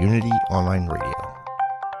listening to Unity Online Radio,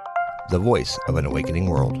 the voice of an awakening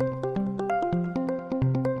world.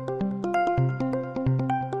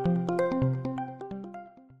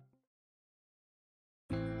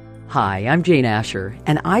 Hi, I'm Jane Asher,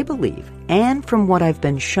 and I believe, and from what I've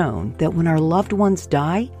been shown, that when our loved ones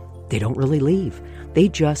die, they don't really leave. They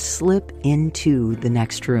just slip into the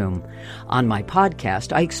next room. On my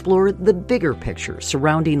podcast, I explore the bigger picture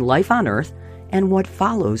surrounding life on Earth and what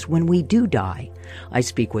follows when we do die. I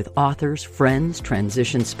speak with authors, friends,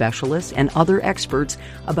 transition specialists, and other experts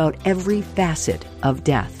about every facet of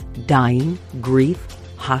death, dying, grief,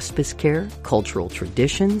 hospice care, cultural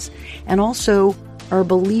traditions, and also our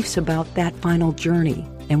beliefs about that final journey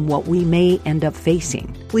and what we may end up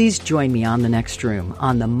facing. Please join me on The Next Room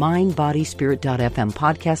on the MindBodySpirit.fm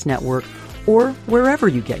podcast network or wherever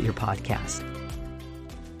you get your podcasts.